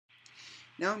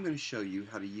Now I'm going to show you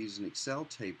how to use an Excel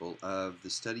table of the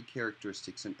study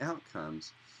characteristics and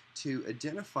outcomes to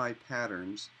identify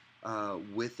patterns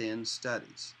within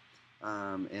studies.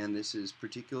 And this is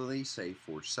particularly, say,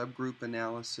 for subgroup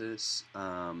analysis,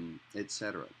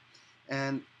 etc.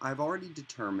 And I've already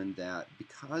determined that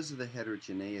because of the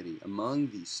heterogeneity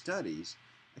among these studies,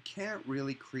 I can't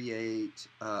really create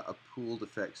a pooled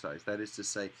effect size. That is to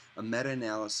say, a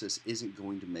meta-analysis isn't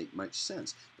going to make much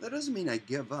sense. But that doesn't mean I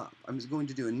give up. I'm just going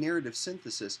to do a narrative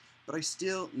synthesis, but I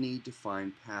still need to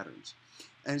find patterns.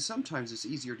 And sometimes it's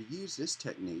easier to use this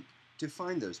technique to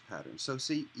find those patterns. So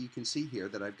see, you can see here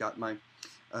that I've got my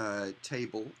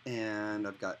table, and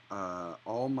I've got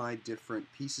all my different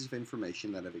pieces of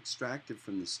information that I've extracted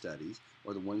from the studies,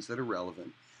 or the ones that are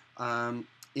relevant,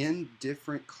 in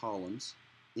different columns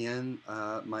in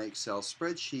my Excel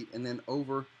spreadsheet. And then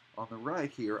over on the right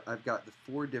here, I've got the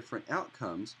 4 different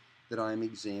outcomes that I'm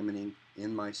examining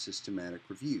in my systematic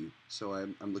review. So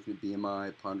I'm looking at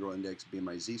BMI, ponderal index,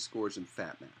 BMI z-scores, and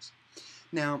fat mass.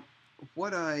 Now,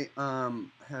 what I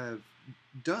have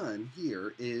done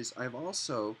here is I've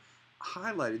also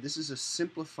highlighted, this is a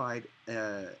simplified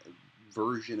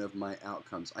version of my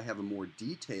outcomes. I have a more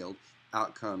detailed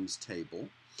outcomes table,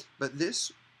 but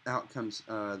this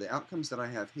the outcomes that I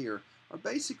have here are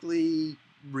basically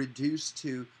reduced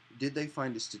to, did they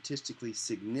find a statistically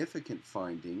significant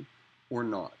finding or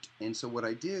not? And so what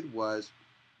I did was,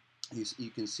 you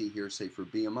can see here, say for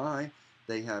BMI,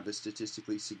 they have a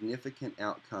statistically significant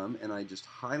outcome, and I just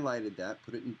highlighted that,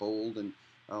 put it in bold, and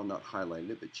well, not highlighted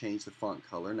it, but changed the font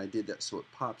color, and I did that so it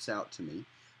pops out to me.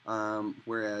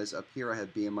 Whereas up here I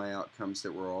have BMI outcomes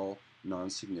that were all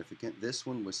non-significant. This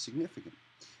one was significant.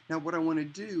 Now what I want to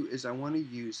do is I want to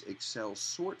use Excel's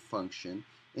sort function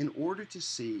in order to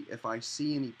see if I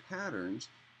see any patterns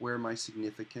where my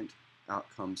significant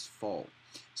outcomes fall.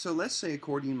 So let's say,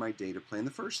 according to my data plan,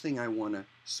 the first thing I want to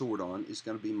sort on is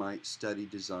going to be my study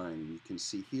design. And you can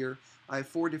see here I have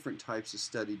 4 different types of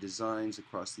study designs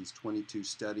across these 22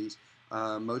 studies,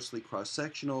 mostly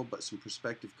cross-sectional, but some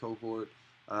prospective cohort,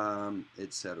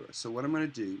 etc. So what I'm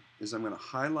going to do is I'm going to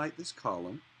highlight this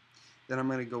column, then I'm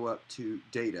going to go up to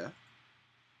Data,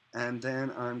 and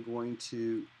then I'm going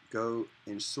to go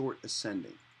and sort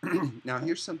ascending. Now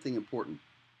here's something important.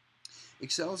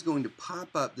 Excel is going to pop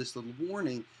up this little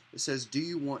warning that says, do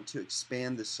you want to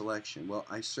expand the selection? Well,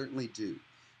 I certainly do,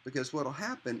 because what will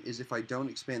happen is if I don't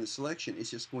expand the selection,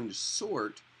 it's just going to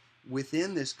sort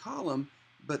within this column,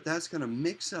 but that's going to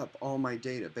mix up all my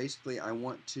data. Basically, I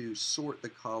want to sort the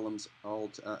columns,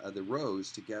 the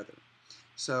rows together.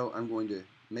 So I'm going to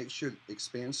make sure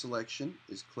expand selection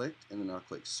is clicked, and then I'll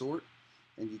click sort,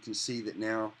 and you can see that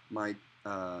now my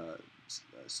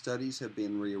studies have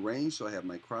been rearranged. So I have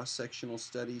my cross-sectional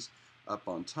studies up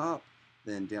on top,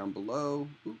 then down below,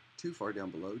 too far down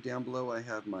below I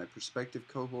have my prospective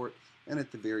cohort, and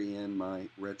at the very end my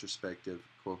retrospective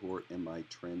cohort and my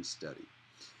trend study.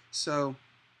 So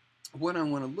what I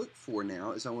want to look for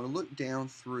now is I want to look down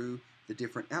through the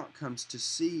different outcomes to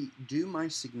see, do my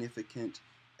significant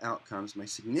outcomes, my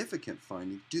significant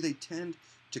findings, do they tend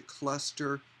to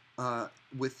cluster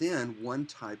within one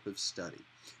type of study?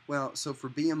 Well, so for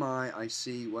BMI, I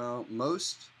see, well,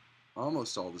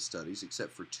 almost all the studies,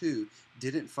 except for 2,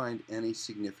 didn't find any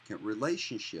significant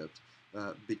relationship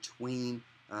between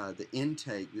the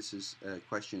intake. This is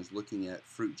questions looking at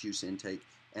fruit juice intake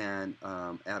and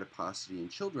adiposity in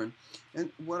children.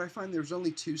 And what I find, there's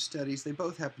only 2 studies. They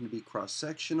both happen to be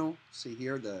cross-sectional. See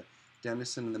here, the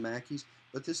Dennison and the Mackeys.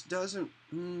 But this doesn't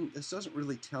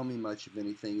really tell me much of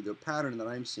anything. The pattern that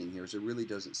I'm seeing here is there really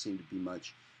doesn't seem to be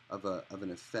much of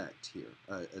an effect here.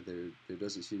 There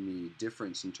doesn't seem to be any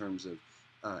difference in terms of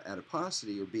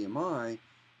adiposity or BMI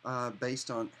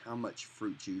based on how much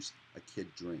fruit juice a kid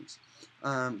drinks.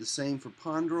 The same for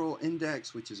ponderal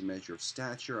index, which is a measure of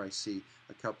stature. I see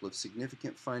a couple of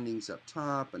significant findings up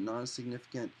top, a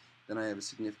non-significant, then I have a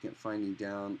significant finding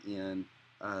down in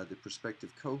the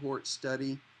prospective cohort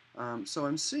study. So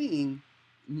I'm seeing,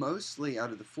 mostly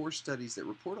out of the 4 studies that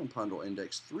report on ponderal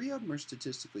index, 3 of them are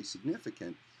statistically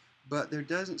significant, but there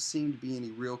doesn't seem to be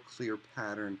any real clear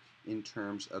pattern in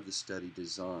terms of the study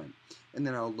design. And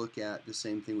then I'll look at the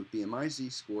same thing with BMI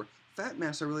z-score. Fat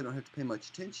mass I really don't have to pay much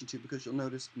attention to, because you'll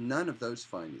notice none of those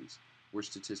findings were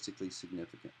statistically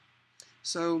significant.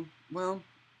 So, well,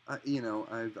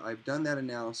 I've done that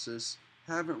analysis,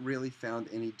 haven't really found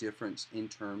any difference in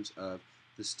terms of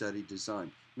the study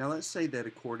design. Now let's say that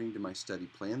according to my study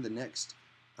plan, the next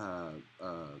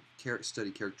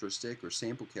study characteristic or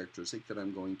sample characteristic that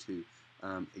I'm going to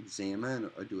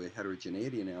examine or do a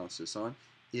heterogeneity analysis on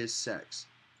is sex.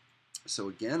 So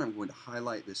again, I'm going to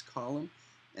highlight this column,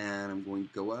 and I'm going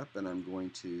to go up and I'm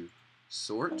going to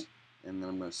sort, and then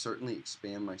I'm going to certainly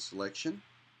expand my selection.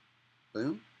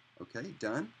 Boom. Okay,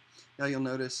 done. Now you'll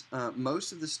notice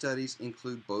most of the studies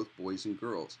include both boys and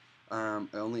girls.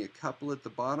 Only a couple at the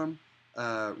bottom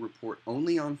report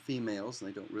only on females, and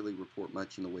they don't really report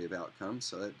much in the way of outcomes,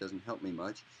 so that doesn't help me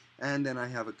much. And then I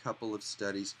have a couple of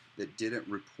studies that didn't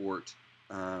report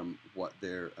didn't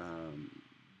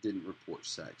report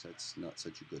sex. That's not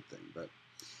such a good thing. But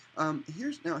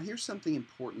here's something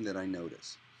important that I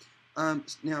notice.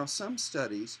 Now, some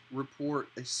studies report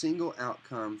a single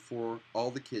outcome for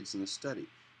all the kids in the study.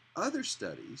 Other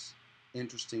studies,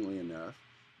 interestingly enough,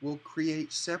 will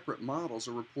create separate models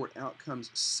or report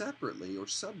outcomes separately or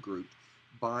subgrouped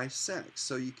by sex.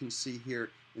 So you can see here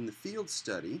in the field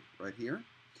study, right here,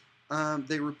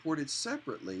 they reported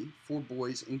separately for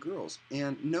boys and girls.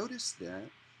 And notice that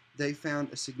they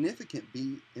found a significant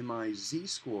BMI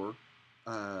Z-score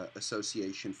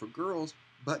association for girls,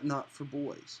 but not for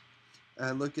boys.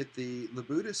 Look at the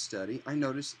Labuda study, I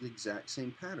noticed the exact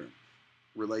same pattern.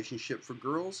 Relationship for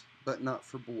girls, but not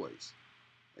for boys.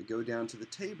 I go down to the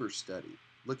Tabor study.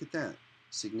 Look at that.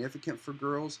 Significant for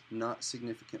girls, not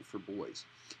significant for boys.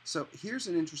 So here's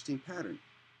an interesting pattern.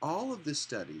 All of the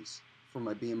studies for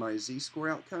my BMI Z-score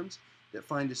outcomes that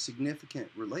find a significant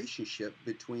relationship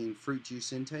between fruit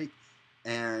juice intake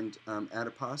and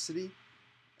adiposity,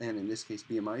 and in this case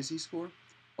BMI Z-score,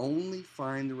 only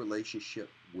find the relationship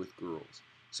with girls.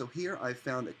 So here I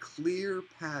found a clear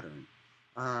pattern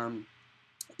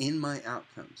in my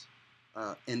outcomes.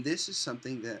 And this is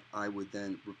something that I would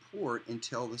then report and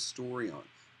tell the story on.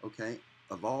 Okay,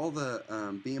 of all the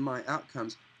BMI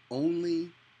outcomes, only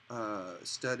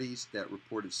studies that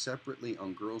reported separately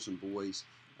on girls and boys,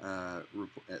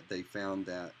 they found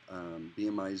that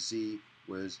BMI Z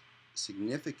was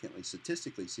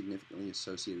statistically significantly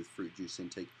associated with fruit juice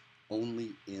intake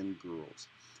only in girls.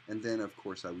 And then, of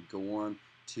course, I would go on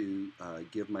to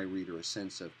give my reader a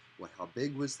sense of, well, how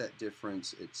big was that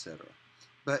difference, etc.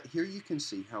 But here you can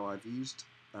see how I've used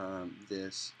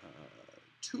this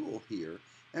tool here,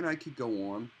 and I could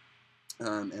go on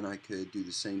and I could do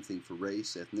the same thing for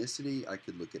race, ethnicity. I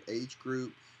could look at age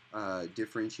group,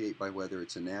 differentiate by whether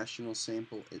it's a national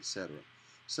sample, etc.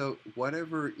 So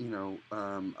whatever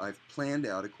I've planned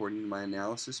out according to my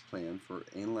analysis plan for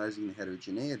analyzing the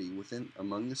heterogeneity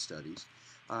among the studies,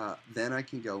 then I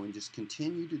can go and just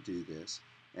continue to do this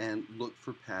and look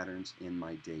for patterns in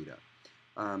my data.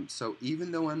 So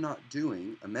even though I'm not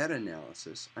doing a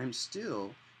meta-analysis, I'm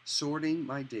still sorting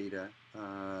my data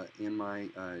in my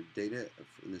data.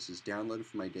 This is downloaded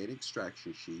from my data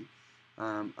extraction sheet.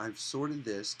 I've sorted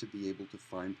this to be able to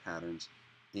find patterns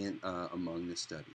among the studies.